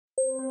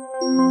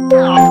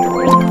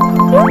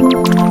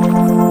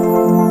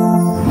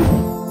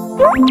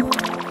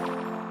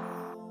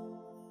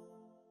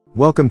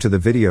Welcome to the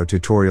video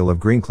tutorial of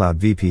GreenCloud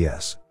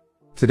VPS.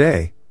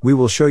 Today, we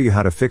will show you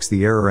how to fix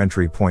the error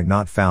entry point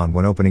not found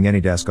when opening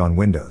AnyDesk on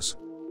Windows.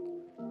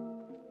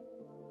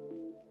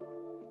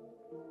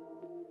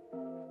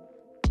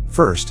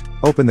 First,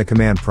 open the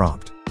command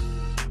prompt.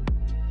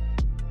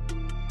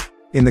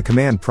 In the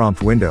command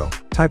prompt window,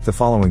 type the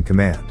following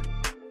command.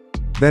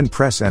 Then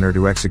press enter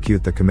to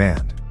execute the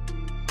command.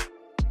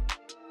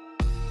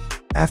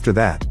 After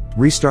that,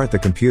 restart the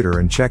computer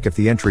and check if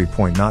the entry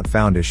point not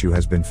found issue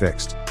has been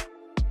fixed.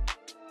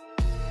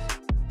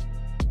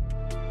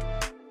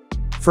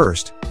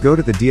 First, go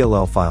to the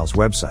DLL files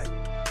website.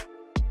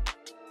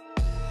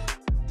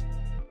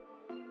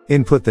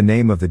 Input the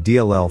name of the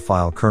DLL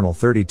file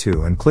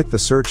kernel32 and click the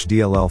Search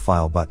DLL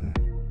file button.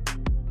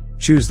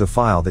 Choose the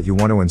file that you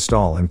want to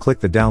install and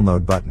click the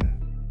Download button.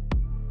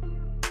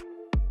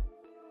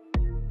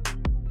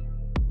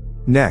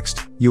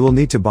 Next, you will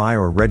need to buy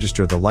or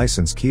register the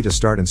license key to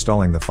start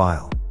installing the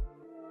file.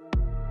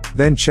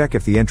 Then check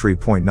if the entry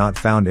point not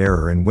found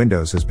error in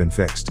Windows has been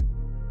fixed.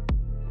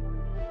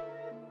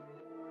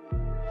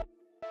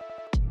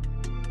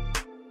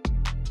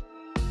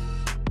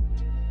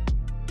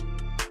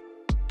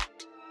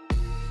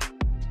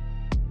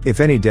 If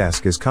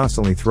AnyDesk is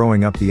constantly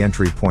throwing up the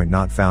entry point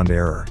not found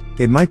error,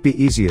 it might be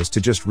easiest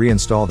to just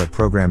reinstall that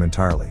program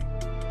entirely.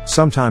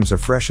 Sometimes a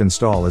fresh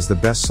install is the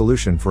best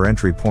solution for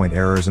entry point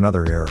errors and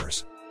other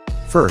errors.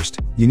 First,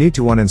 you need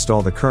to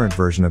uninstall the current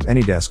version of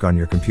AnyDesk on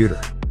your computer.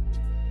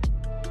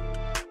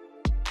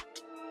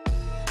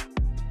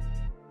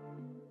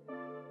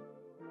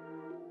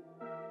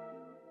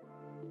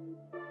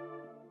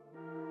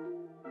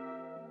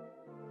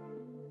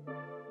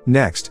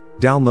 Next,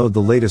 download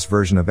the latest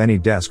version of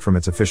AnyDesk from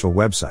its official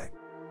website.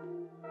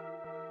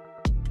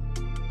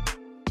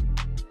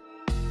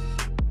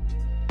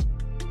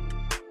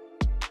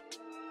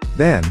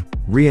 Then,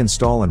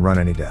 reinstall and run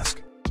AnyDesk.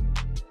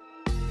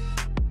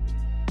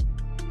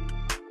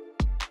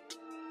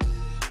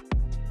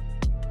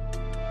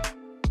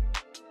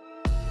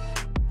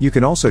 You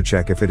can also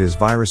check if it is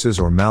viruses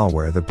or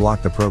malware that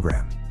block the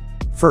program.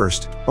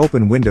 First,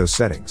 open Windows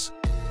Settings.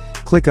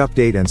 Click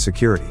Update and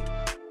Security.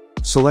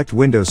 Select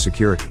Windows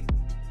Security,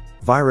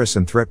 Virus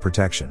and Threat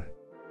Protection.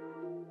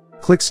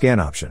 Click Scan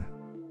option.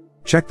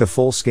 Check the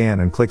full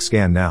scan and click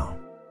Scan Now.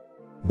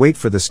 Wait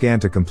for the scan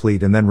to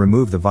complete and then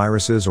remove the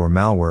viruses or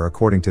malware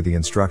according to the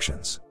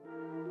instructions.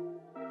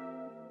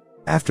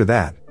 After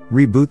that,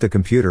 reboot the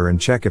computer and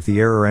check if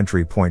the error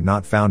entry point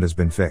not found has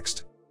been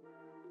fixed.